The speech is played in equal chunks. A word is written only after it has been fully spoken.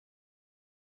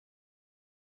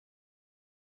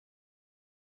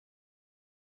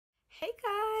Hey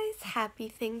guys, happy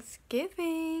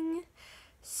Thanksgiving!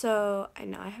 So, I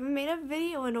know I haven't made a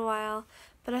video in a while,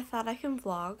 but I thought I can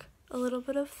vlog a little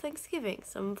bit of Thanksgiving,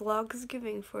 some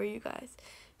Vlogsgiving for you guys.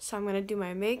 So I'm going to do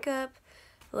my makeup,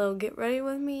 a little get ready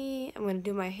with me, I'm going to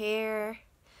do my hair,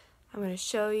 I'm going to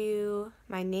show you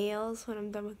my nails when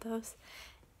I'm done with those,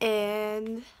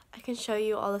 and I can show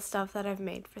you all the stuff that I've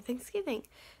made for Thanksgiving.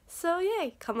 So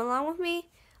yay, come along with me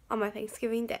on my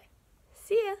Thanksgiving day.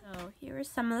 See ya! So here is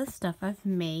some of the stuff I've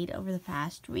made over the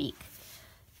past week.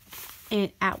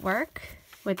 At work,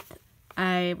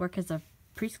 I work as a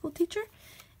preschool teacher,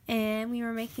 and we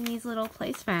were making these little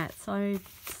placemats. So I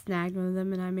snagged one of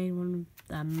them and I made one of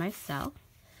them myself.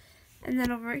 And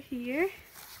then over here,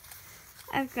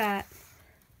 I've got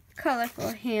colorful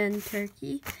hand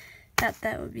turkey. Thought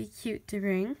that would be cute to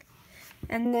bring.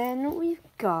 And then we've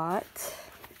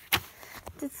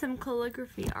did some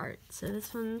calligraphy art. So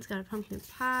this one's got a pumpkin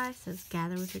pie, says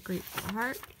gather with a grateful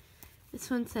heart.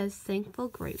 This one says thankful,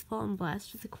 grateful, and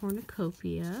blessed with a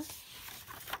cornucopia.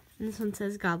 And this one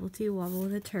says gobble to wobble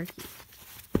with a turkey.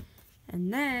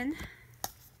 And then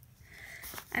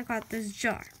I got this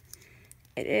jar.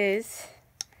 It is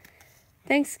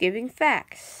Thanksgiving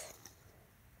facts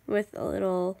with a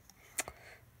little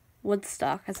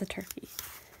Woodstock as a turkey.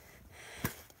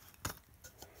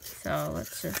 So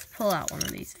let's just pull out one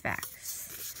of these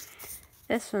facts.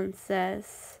 This one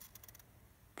says,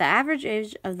 the average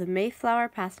age of the Mayflower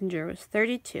passenger was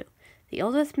 32. The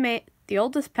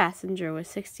oldest passenger was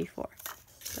 64.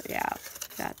 So yeah,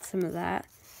 got some of that.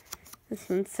 This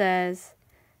one says,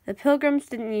 the Pilgrims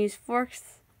didn't use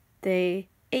forks. They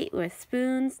ate with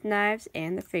spoons, knives,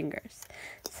 and their fingers.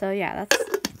 So yeah, that's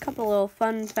a couple little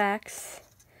fun facts.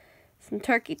 Some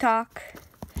turkey talk.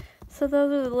 So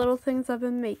those are the little things I've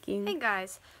been making. Hey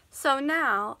guys, so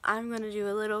now I'm going to do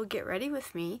a little get ready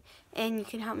with me, and you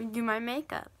can help me do my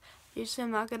makeup. Usually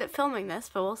I'm not good at filming this,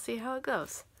 but we'll see how it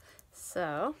goes.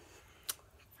 So,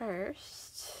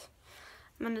 first,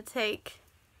 I'm going to take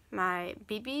my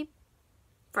BB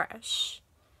Fresh.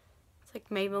 It's like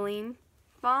Maybelline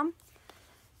Balm,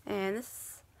 and this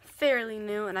is fairly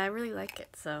new, and I really like it.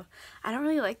 So, I don't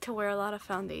really like to wear a lot of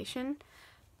foundation,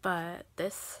 but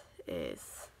this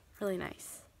is really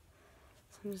nice.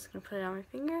 So I'm just going to put it on my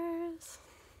fingers.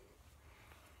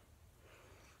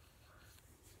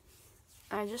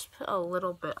 I just put a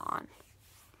little bit on.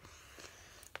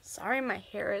 Sorry my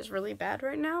hair is really bad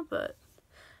right now, but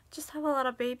I just have a lot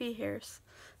of baby hairs.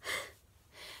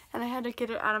 And I had to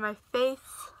get it out of my face.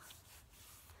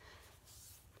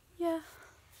 Yeah.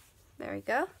 There we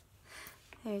go.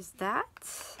 There's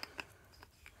that.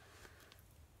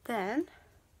 Then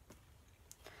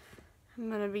I'm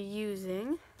going to be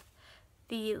using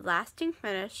the Lasting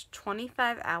Finish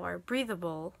 25-Hour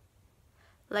Breathable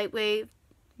Lightweight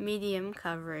Medium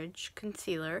Coverage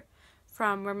Concealer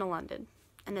from Rimmel London.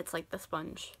 And it's like the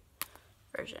sponge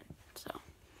version. So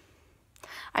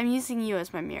I'm using you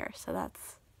as my mirror, so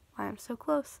that's why I'm so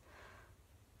close.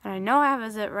 And I know I have a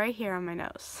zit right here on my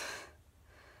nose.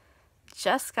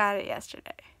 Just got it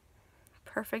yesterday.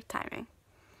 Perfect timing.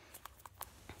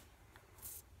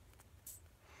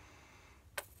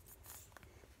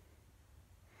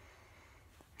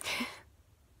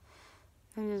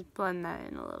 And just blend that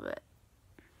in a little bit.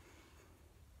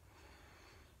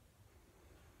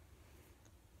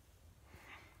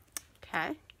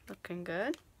 Okay, looking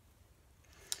good.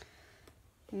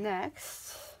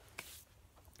 Next,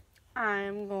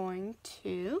 I'm going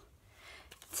to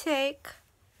take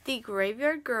the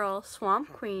Graveyard Girl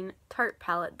Swamp Queen Tarte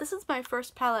palette. This is my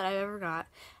first palette I ever got,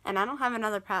 and I don't have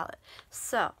another palette.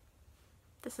 So,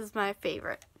 this is my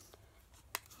favorite.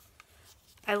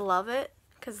 I love it.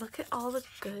 Because look at all the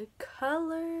good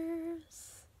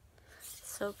colors.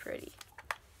 So pretty.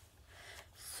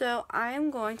 So I am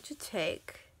going to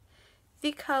take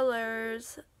the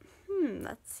colors.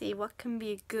 Let's see what can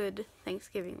be a good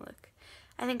Thanksgiving look.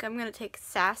 I think I'm going to take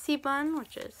Sassy Bun,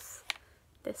 which is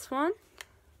this one.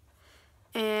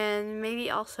 And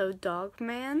maybe also Dog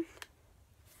Man.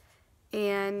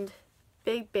 And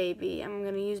Big Baby. I'm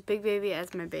going to use Big Baby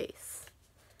as my base.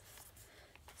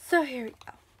 So here we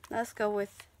go. Let's go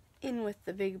with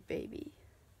the Big Baby.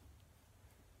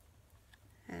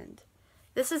 And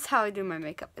this is how I do my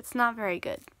makeup. It's not very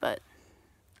good, but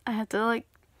I have to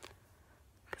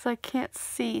because I can't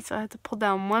see, so I have to pull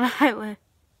down one eyelid.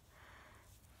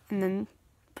 And then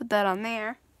put that on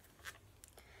there.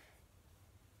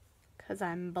 Because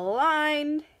I'm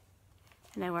blind.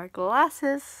 And I wear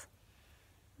glasses.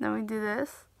 Then we do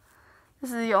this.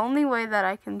 This is the only way that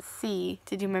I can see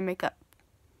to do my makeup.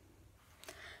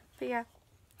 But yeah.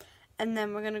 And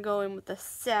then we're going to go in with the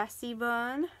Sassy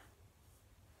Bun.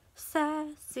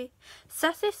 sassy,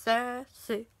 sassy,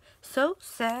 sassy, so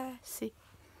sassy.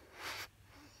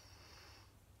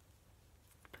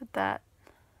 Put that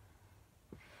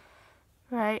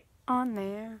right on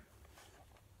there.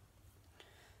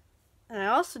 And I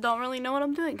also don't really know what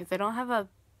I'm doing because I don't have a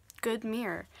good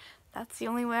mirror. That's the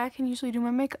only way I can usually do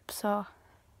my makeup, so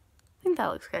I think that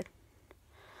looks good.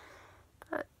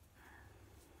 But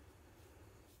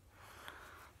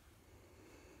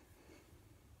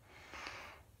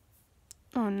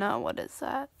oh no, what is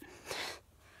that?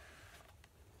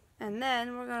 And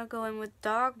then we're gonna go in with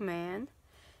Dog Man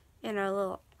in our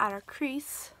little outer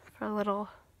crease for a little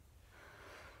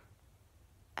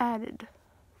added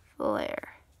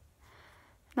flare.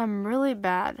 And I'm really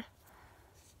bad.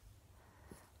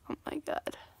 Oh my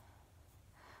god.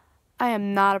 I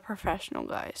am not a professional,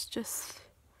 guys, just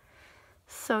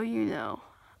so you know.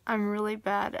 I'm really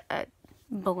bad at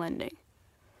blending.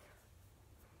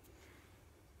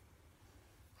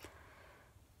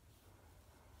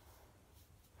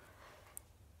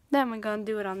 Then we're gonna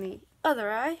do it on the other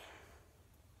eye.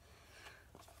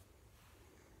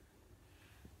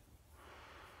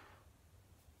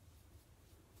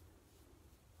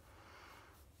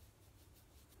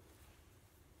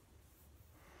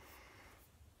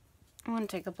 I'm going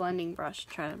to take a blending brush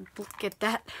and try to get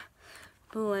that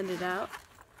blended out.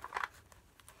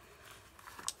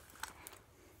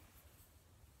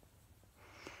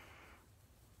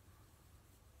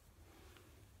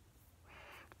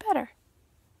 Better.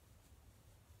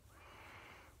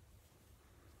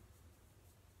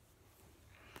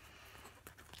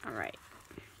 Alright.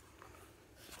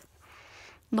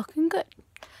 Looking good.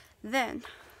 Then,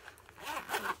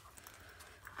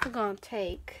 we're going to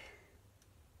take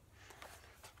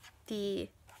the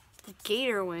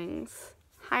Gator Wings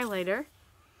highlighter.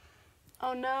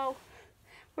 Oh no,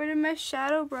 where did my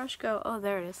shadow brush go? Oh,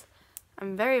 there it is.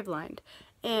 I'm very blind.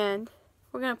 And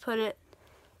we're going to put it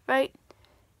right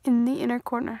in the inner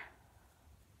corner.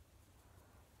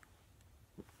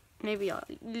 Maybe I'll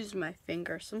use my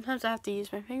finger. Sometimes I have to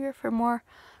use my finger for more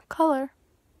color.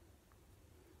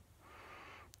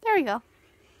 There we go.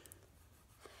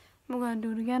 I'm going to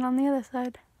do it again on the other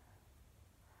side.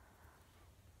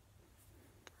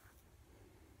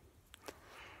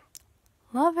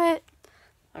 Love it.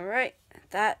 Alright,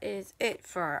 that is it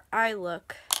for our eye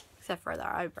look. Except for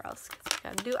our eyebrows, because we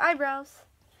gotta do eyebrows.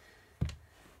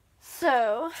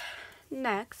 So,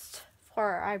 next, for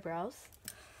our eyebrows,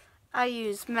 I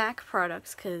use MAC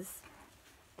products because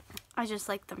I just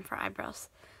like them for eyebrows.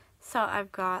 So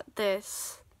I've got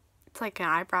this, it's like an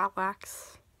eyebrow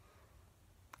wax,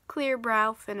 clear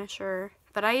brow finisher,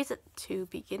 but I use it to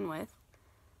begin with.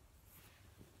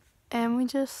 And I'm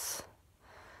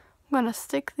gonna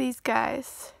stick these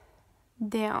guys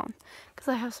down because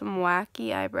I have some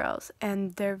wacky eyebrows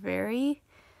and they're very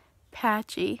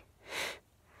patchy.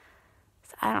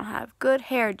 So I don't have good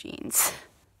hair genes.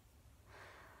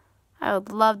 I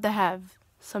would love to have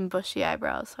some bushy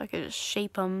eyebrows so I could just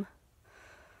shape them.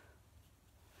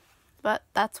 But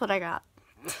that's what I got.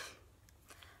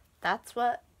 That's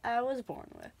what I was born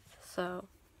with. So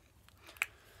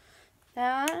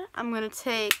now I'm gonna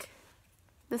take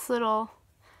this little,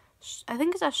 I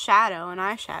think it's a shadow, an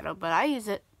eyeshadow, but I use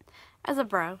it as a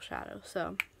brow shadow.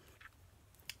 So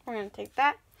we're going to take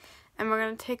that, and we're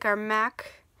going to take our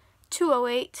MAC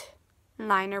 208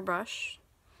 liner brush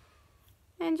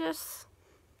and just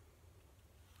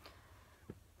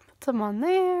put some on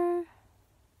there.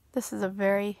 This is a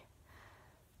very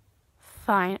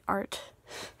fine art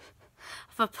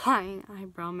of applying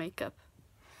eyebrow makeup.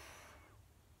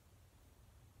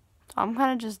 So I'm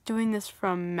kind of just doing this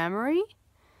from memory,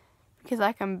 because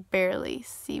I can barely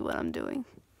see what I'm doing.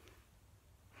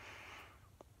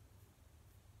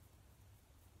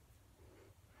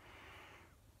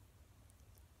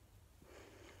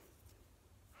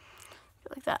 I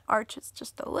feel like that arch is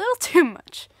just a little too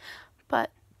much. But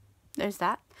there's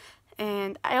that.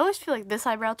 And I always feel like this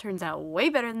eyebrow turns out way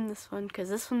better than this one, because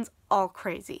this one's all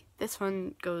crazy. This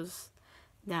one goes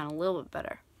down a little bit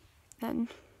better. Then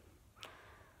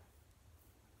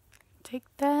take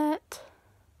that.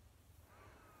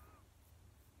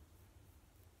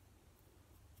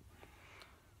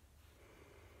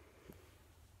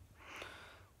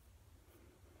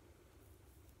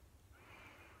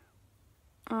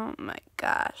 Oh my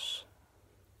gosh.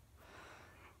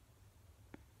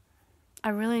 I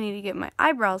really need to get my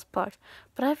eyebrows plucked,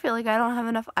 but I feel like I don't have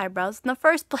enough eyebrows in the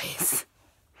first place.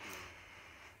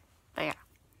 But yeah,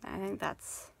 I think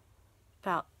that's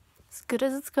about as good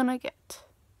as it's gonna get.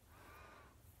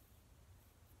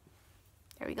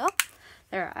 There we go.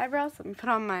 There are eyebrows. Let me put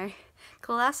on my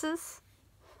glasses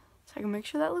So I can make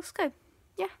sure that looks good.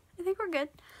 Yeah, I think we're good.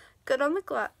 Good on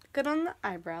the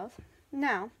eyebrows.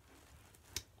 Now,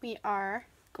 we are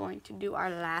going to do our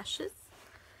lashes.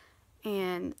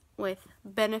 And with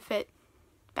Benefit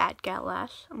Bad Gal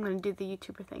Lash, I'm going to do the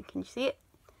YouTuber thing. Can you see it?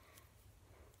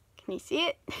 Can you see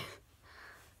it?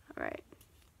 Alright.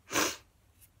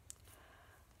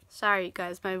 Sorry, you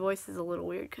guys. My voice is a little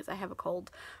weird because I have a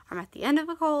cold. I'm at the end of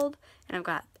a cold, and I've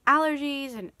got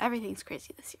allergies, and everything's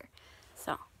crazy this year.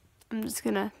 So, I'm just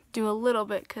going to do a little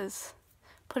bit because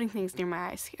putting things near my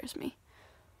eyes scares me.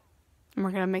 And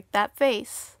we're going to make that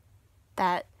face,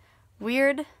 that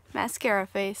weird mascara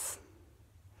face.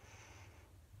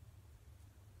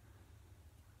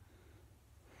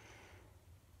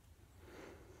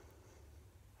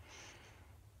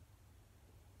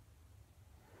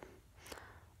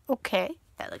 Okay,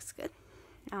 that looks good.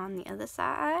 Now on the other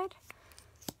side.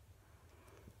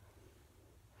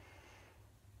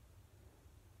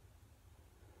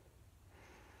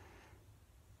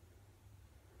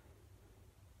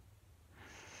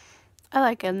 I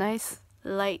like a nice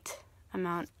light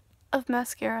amount of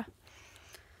mascara.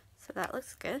 So that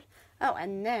looks good. Oh,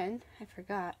 and then I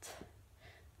forgot.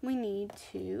 We need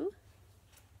to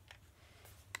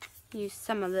use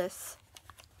some of this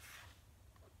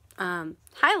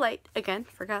highlight again.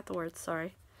 Forgot the word,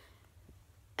 sorry.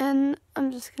 And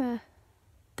I'm just gonna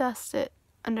dust it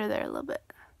under there a little bit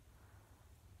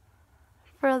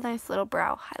for a nice little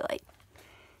brow highlight.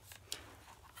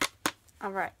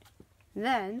 Alright,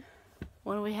 then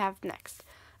what do we have next?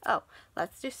 Oh,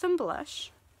 let's do some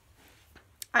blush.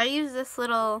 I use this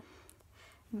little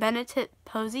Benefit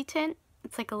Posy Tint.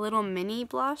 It's like a little mini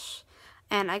blush,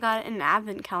 and I got it in an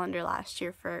advent calendar last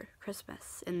year for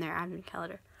Christmas in their advent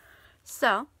calendar.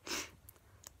 So,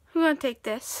 I'm going to take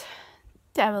this,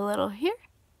 dab a little here,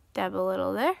 dab a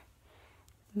little there,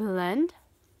 blend,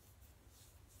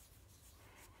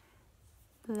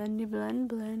 blendy, blend,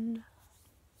 blend.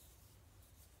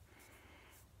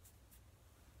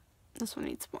 This one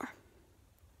needs more.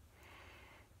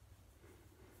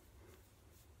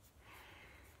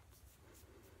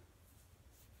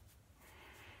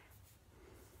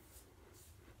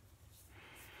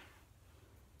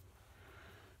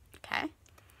 Okay,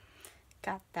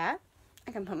 got that.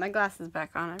 I can put my glasses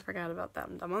back on. I forgot about them.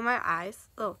 I'm done with my eyes.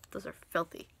 Oh, those are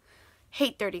filthy.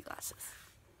 Hate dirty glasses.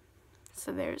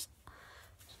 So there's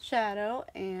shadow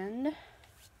and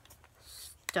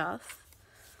stuff.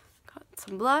 Got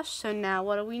some blush. So now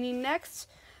what do we need next?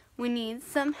 We need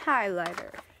some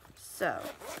highlighter. So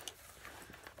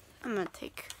I'm going to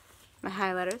take my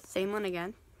highlighter, same one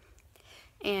again,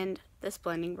 and this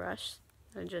blending brush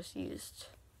I just used.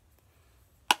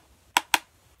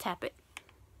 Tap it.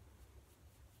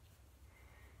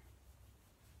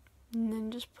 And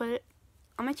then just put it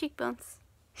on my cheekbones.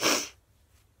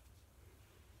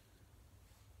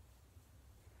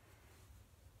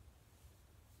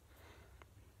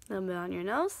 A little bit on your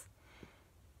nose.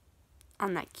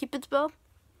 On that Cupid's bow.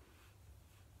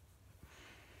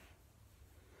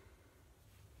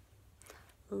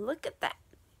 Look at that.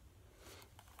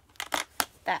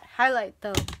 That highlight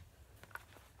though.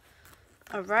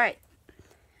 Alright.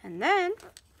 And then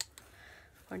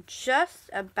we're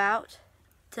just about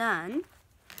done,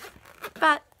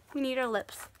 but we need our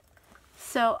lips.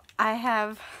 So I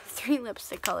have 3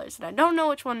 lipstick colors and I don't know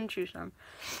which one to choose from.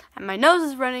 And my nose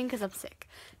is running because I'm sick.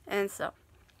 And so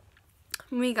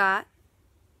we got,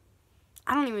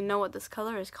 I don't even know what this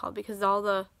color is called because all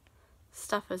the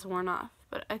stuff is worn off,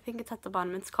 but I think it's at the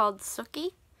bottom. It's called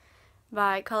Sookie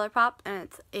by ColourPop, and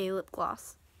it's a lip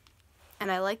gloss.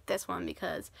 And I like this one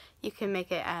because you can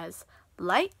make it as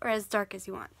light or as dark as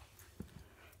you want.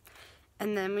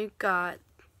 And then we've got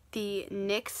the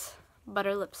NYX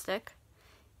Butter Lipstick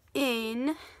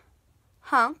in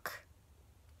Hunk.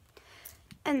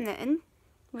 And then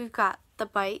we've got the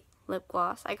Bite Lip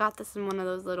Gloss. I got this in one of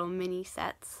those little mini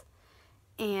sets.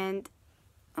 And,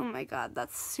 oh my god,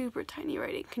 that's super tiny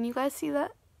writing. Can you guys see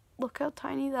that? Look how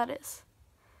tiny that is.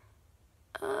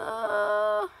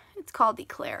 It's called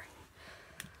Eclair.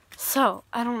 So,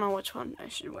 I don't know which one I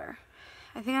should wear.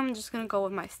 I think I'm just going to go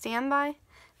with my standby,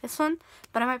 this one,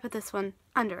 but I might put this one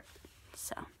under it.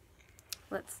 So,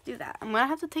 let's do that. I'm going to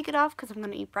have to take it off because I'm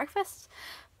going to eat breakfast,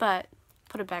 but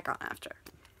put it back on after.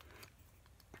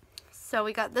 So,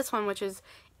 we got this one, which is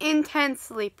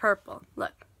intensely purple.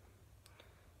 Look.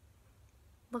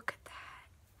 Look at that.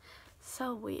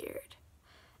 So weird.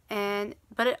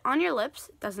 But on your lips,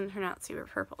 it doesn't turn out super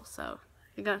purple, so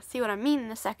you're going to see what I mean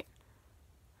in a second.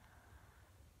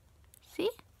 See?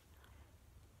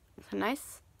 It's a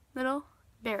nice little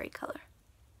berry color.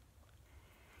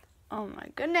 Oh my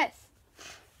goodness.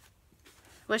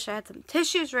 Wish I had some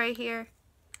tissues right here.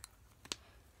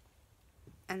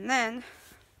 And then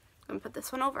I'm going to put this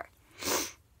one over.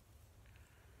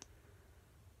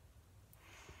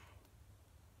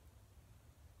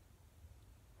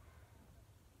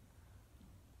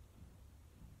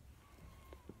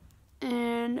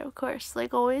 And of course,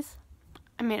 like always,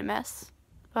 I made a mess,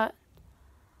 but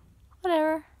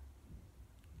whatever.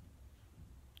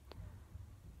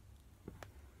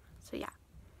 So yeah,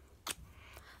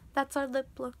 that's our lip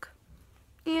look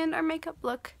and our makeup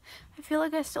look. I feel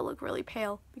like I still look really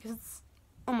pale because it's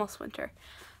almost winter,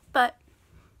 but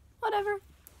whatever.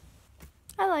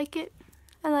 I like it.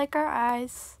 I like our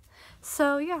eyes.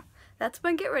 So yeah, that's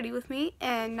my get ready with me,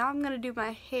 and now I'm gonna do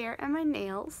my hair and my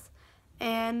nails,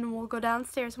 and we'll go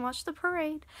downstairs and watch the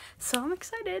parade. So I'm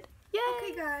excited. Yay!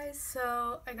 Okay guys,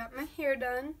 so I got my hair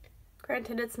done.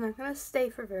 Granted, it's not gonna stay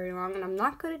for very long, and I'm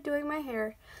not good at doing my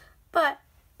hair, but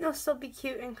it'll still be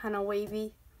cute and kind of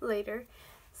wavy later.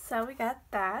 So we got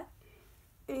that,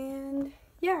 and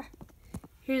yeah,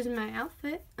 here's my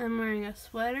outfit. I'm wearing a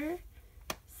sweater,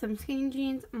 some skinny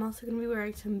jeans. I'm also gonna be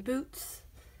wearing some boots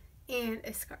and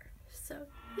a scarf. So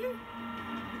yeah.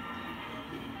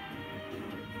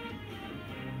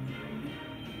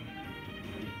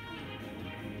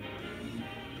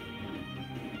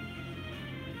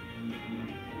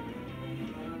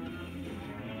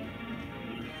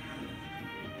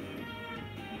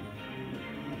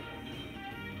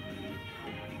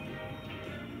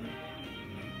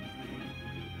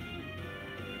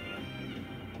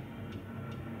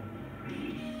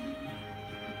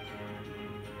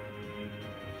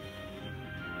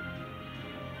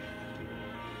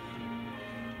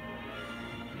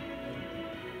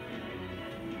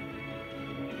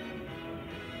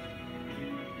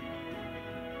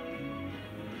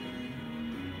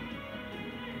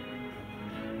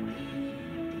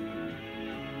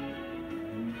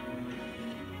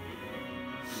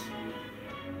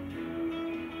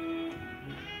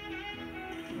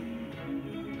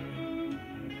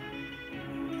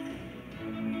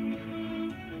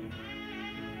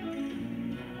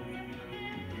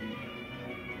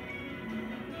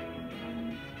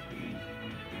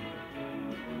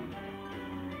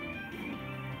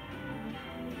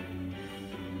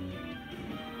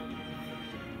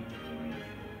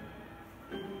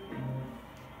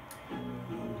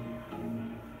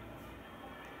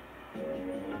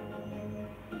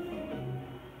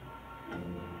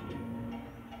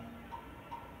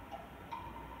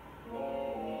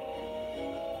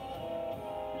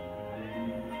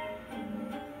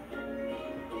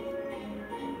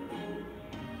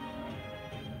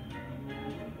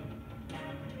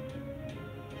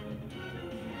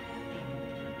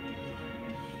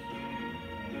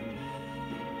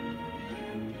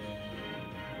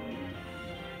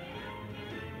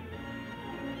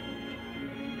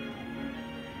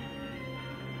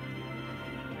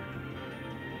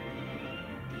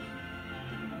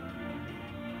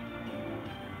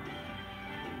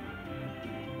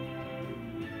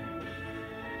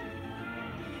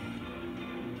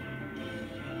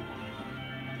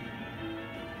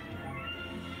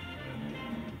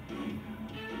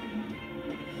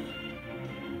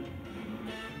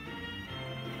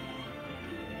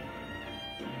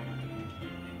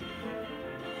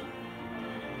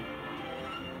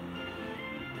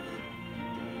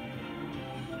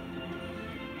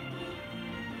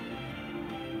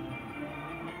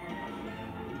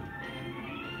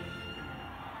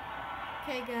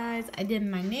 Okay guys, I did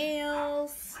my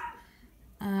nails.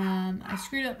 I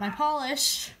screwed up my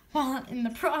polish while in the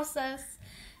process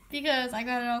because I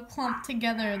got it all clumped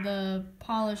together, the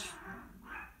polish,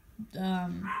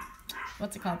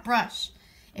 what's it called, brush.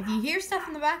 If you hear stuff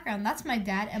in the background, that's my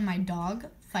dad and my dog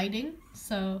fighting.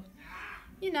 So,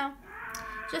 you know,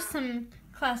 just some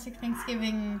classic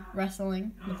Thanksgiving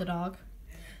wrestling with the dog.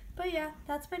 But yeah,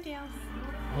 that's my nails.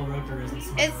 Well, Roker isn't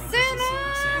smiling It's because Santa! he's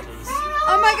seeing Santa's.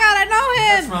 Oh my god, I know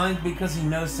He's him! smiling because he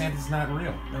knows Santa's not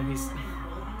real. No, he's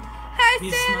Hi,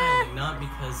 Santa! smiling not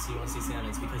because he wants to see Santa.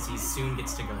 It's because he soon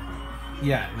gets to go home.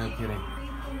 Yeah, no kidding.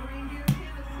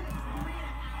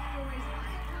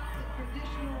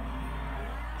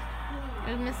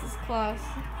 There's Mrs. Claus.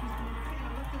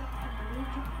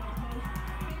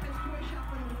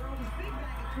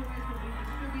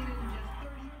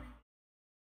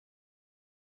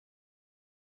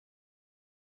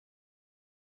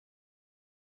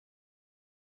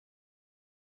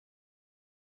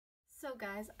 So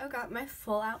guys, I've got my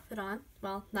full outfit on.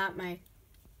 Well, not my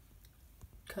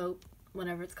coat,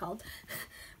 whatever it's called.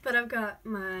 But I've got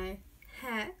my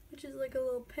hat, which is like a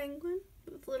little penguin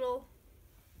with little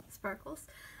sparkles.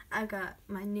 I've got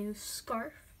my new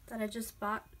scarf. that I just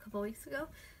bought a couple weeks ago.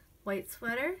 White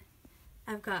sweater.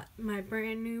 I've got my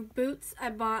brand new boots I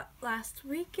bought last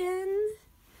weekend.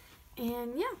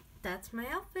 And yeah, that's my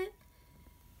outfit.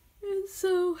 And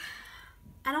so,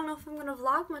 I don't know if I'm going to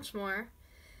vlog much more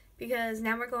because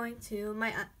now we're going to my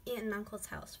aunt and uncle's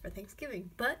house for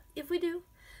Thanksgiving. But if we do,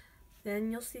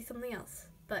 then you'll see something else.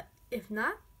 But if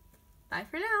not, bye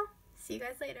for now. See you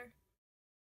guys later.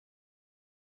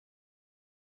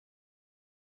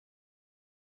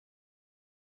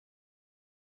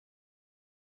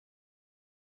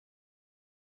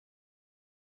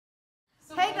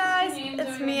 Hey guys,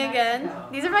 it's me again.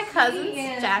 These are my cousins,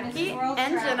 Jackie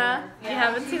and Jenna. You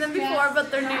haven't seen them before,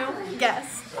 but they're new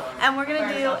guests. And we're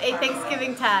gonna do a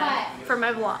Thanksgiving tag for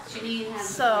my vlog.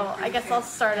 So I guess I'll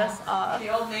start us off.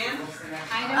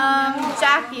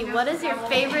 Jackie, what is your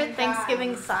favorite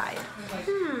Thanksgiving side?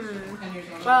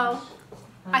 Well,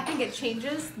 I think it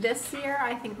changes. This year,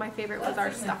 I think my favorite was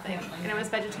our stuffing, and it was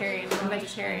vegetarian. I'm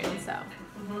vegetarian, so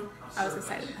I was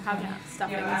excited to have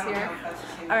stuffing this year.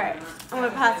 All right, I'm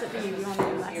gonna pass it to you. You want to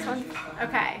do the next one?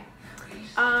 Okay.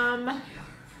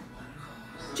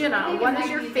 Jenna, what is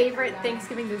your favorite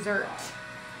Thanksgiving dessert?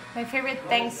 My favorite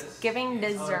Thanksgiving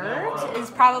dessert is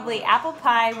probably apple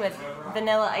pie with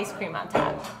vanilla ice cream on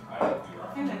top.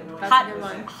 That's a good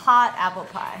one. Hot apple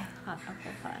pie. Hot apple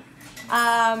pie.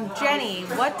 Jenny,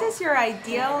 what does your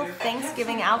ideal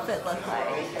Thanksgiving outfit look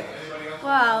like?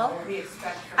 Well,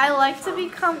 I like to be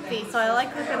comfy, so I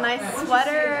like a nice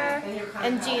sweater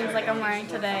and jeans like I'm wearing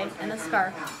today and a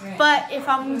scarf. But if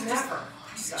I'm just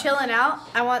chilling out,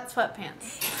 I want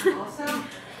sweatpants.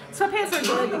 Sweatpants are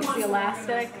good because the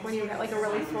elastic when you get like a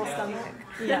really full stomach.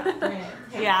 Yeah.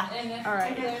 Yeah. All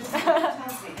right.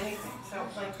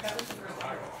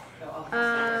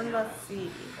 Let's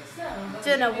see.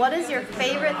 Jenna, what is your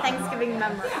favorite Thanksgiving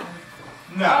memory?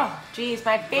 Oh, geez,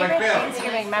 my favorite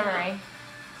Thanksgiving memory.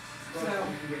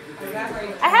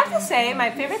 I have to say,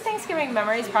 my favorite Thanksgiving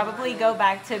memories probably go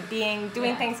back to doing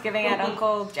Thanksgiving at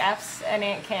Uncle Jeff's and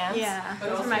Aunt Cam's. Yeah,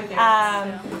 those are my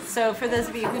favorites. So for those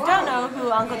of you who don't know who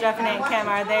Uncle Jeff and Aunt Cam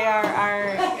are, they are our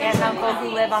aunt and uncle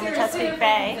who live on the Chesapeake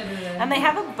Bay, and they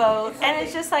have a boat, and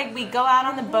it's just like we go out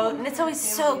on the boat, and it's always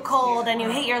so cold, and you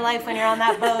hate your life when you're on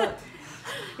that boat.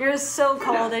 You're so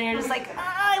cold, and you're just like,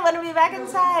 I want to be back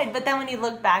inside. But then when you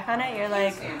look back on it, you're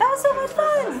like, that was so much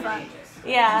fun.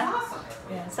 Yeah.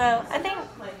 So I think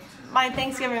my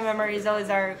Thanksgiving memories always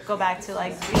go back to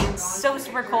like being so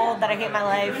super cold that I hate my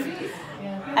life,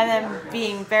 and then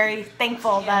being very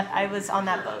thankful that I was on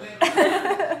that boat.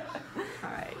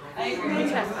 Alright.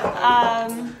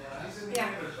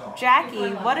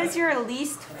 Jackie, what is your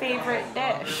least favorite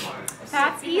dish?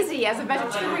 That's easy. As a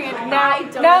vegetarian,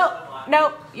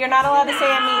 No, you're not allowed to say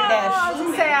a meat dish. I was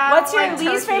gonna say, What's your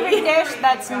least favorite dish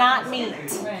that's not meat?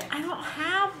 I don't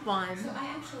have one.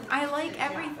 I like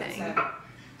everything.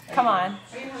 Come on.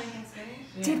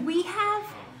 Did we have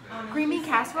green bean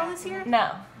casserole this year?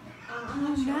 No.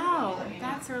 Oh no,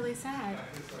 that's really sad.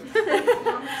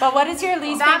 But what is your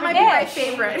least That favorite might dish?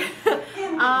 be my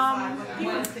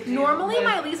favorite. Normally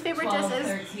my least favorite dish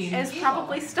is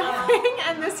probably stuffing,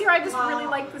 and this year I just really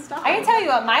like the stuffing. I can tell you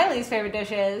what my least favorite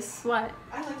dish is. What?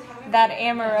 That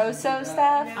amoroso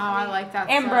stuff. Oh, I like that.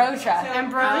 Ambrosia.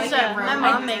 Ambrosia. My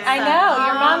mom makes I that. know,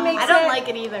 your mom makes it. I don't like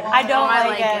it either. I don't I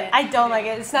like it. I don't like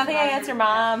it. It's nothing against your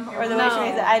mom or the way she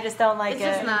makes it. I just don't like It's it.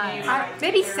 just not.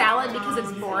 Maybe salad because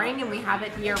it's boring and we have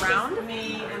it year round.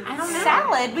 I don't know.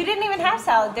 Salad? We didn't even have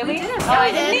salad, did we? didn't. Oh,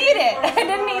 I didn't eat it. I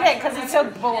didn't eat it because it's so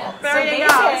bold. There So you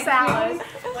go, basic. salad.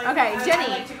 Okay,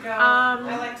 Jenny.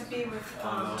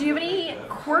 Do you have any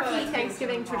quirky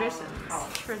Thanksgiving traditions?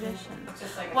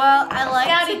 Well, I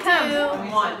like to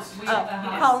do.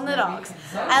 Calling the dogs.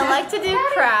 I like to do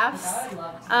crafts.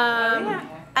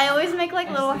 I always make like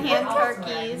little hand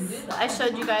turkeys. I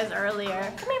showed you guys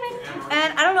earlier.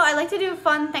 And I don't know. I like to do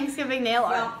fun Thanksgiving nail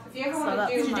art. If you ever So want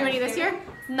that's to do, Did you do any this year?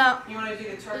 No, you want to do the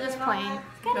they're turkey just plain.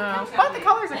 No. But the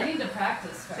colors are good. to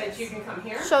practice that you can come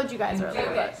here. Showed you guys earlier,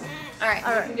 but All right,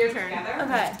 all right. your turn. Together.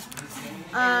 Okay.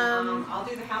 I'll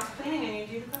do the house cleaning and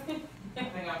you do the cooking.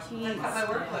 Cut my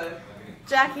workload.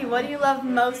 Jackie, what do you love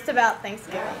most about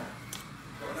Thanksgiving?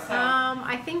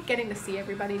 I think getting to see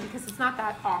everybody because it's not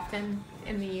that often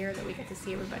in the year that we get to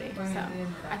see everybody. So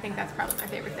I think that's probably my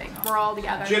favorite thing. We're all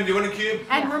together. Jim, do you want a cube?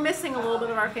 And we're missing a little bit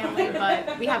of our family,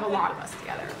 but we have a lot of us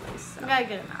together at least. So. We got a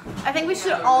good amount. I think we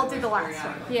should all do the last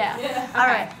one. Yeah. All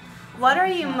right. What are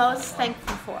you most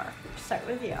thankful for? Start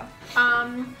with you.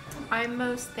 I'm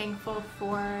most thankful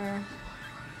for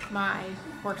my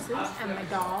horses and my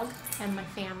dog and my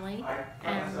family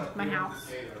and my house.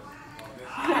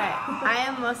 Okay. I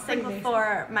am most thankful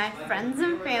for my friends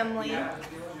and family,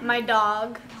 my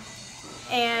dog,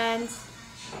 and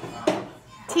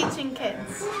teaching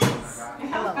kids.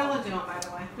 I love it.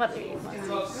 What are you?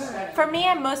 For me,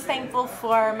 I'm most thankful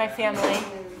for my family.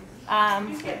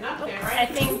 I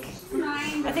think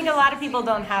a lot of people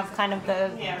don't have kind of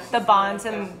the bonds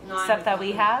and stuff that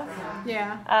we have.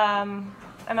 Yeah.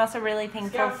 I'm also really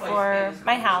thankful for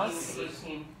my house,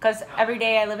 because every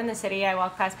day I live in the city, I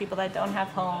walk past people that don't have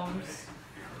homes,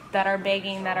 that are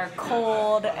begging, that are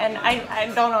cold, and I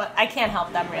don't know, I can't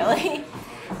help them really.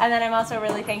 And then I'm also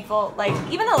really thankful, like,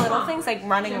 even the little things like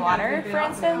running water, for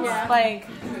instance, like,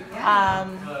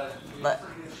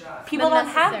 people don't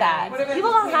have that.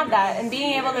 People don't have that, and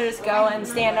being able to just go and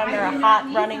stand under a hot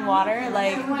running water,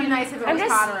 like, It would be nice if it was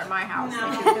hotter at my house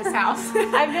than at this house.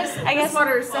 I guess This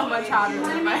water is so much hotter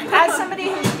than my house. as somebody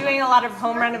who's doing a lot of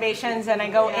home renovations, and I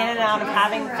go in and out of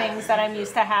having things that I'm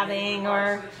used to having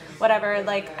or whatever,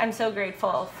 like, I'm so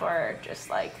grateful for just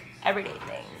like everyday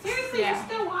things. Yeah.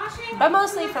 But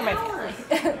mostly for my family,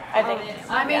 I think.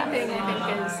 My main thing, I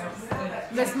think, is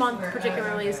this month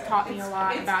particularly has taught me a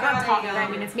lot about, not taught me, but I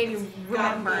mean, it's made me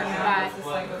remember that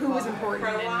who was important,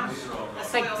 and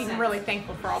it's like being really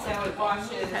thankful for all those people,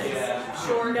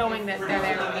 because knowing that they're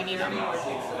there when we need them,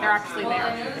 they're actually there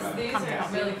and come to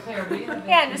help me.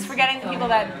 Yeah, and just forgetting the people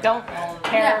that don't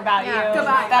care about you,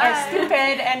 Goodbye. that are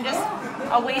stupid and just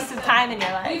a waste of time in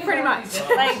your life. Pretty much.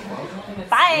 Like,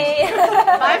 bye.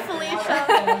 Bye, Felicia.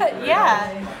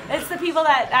 Yeah, it's the people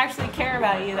that actually care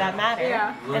about you that matter.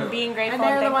 Yeah. And being grateful. And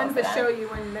they're the thankful ones for that show you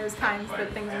when those times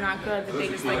that things are not good, that they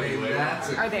just like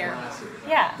are there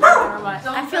Yeah. no matter what.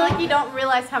 I feel like you don't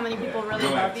realize how many people really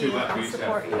love you and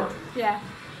support you. Yeah.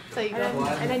 So you go.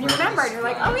 And then you remember and you're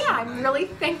like, oh yeah, I'm really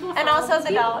thankful for And all also these the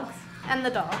people. dogs. And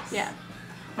the dogs. Yeah.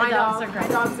 My dogs dog, are great.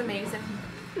 My dog's amazing.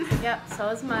 Yep, so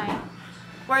is mine.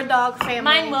 We're a dog family.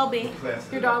 Mine will be.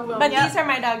 Your dog will. But Yep. these are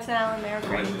my dogs now, and they're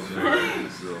great.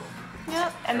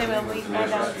 Yep. And they will be my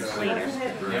dogs later.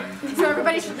 So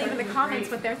everybody should leave in the comments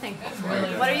what they're thankful for.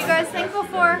 What are you guys thankful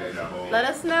for? Let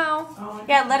us know.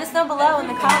 Yeah, let us know below in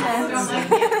the comments.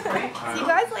 See you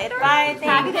guys later. Bye.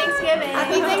 Happy Thanksgiving.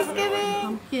 Happy Thanksgiving.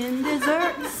 Pumpkin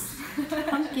desserts.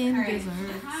 Pumpkin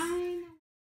desserts.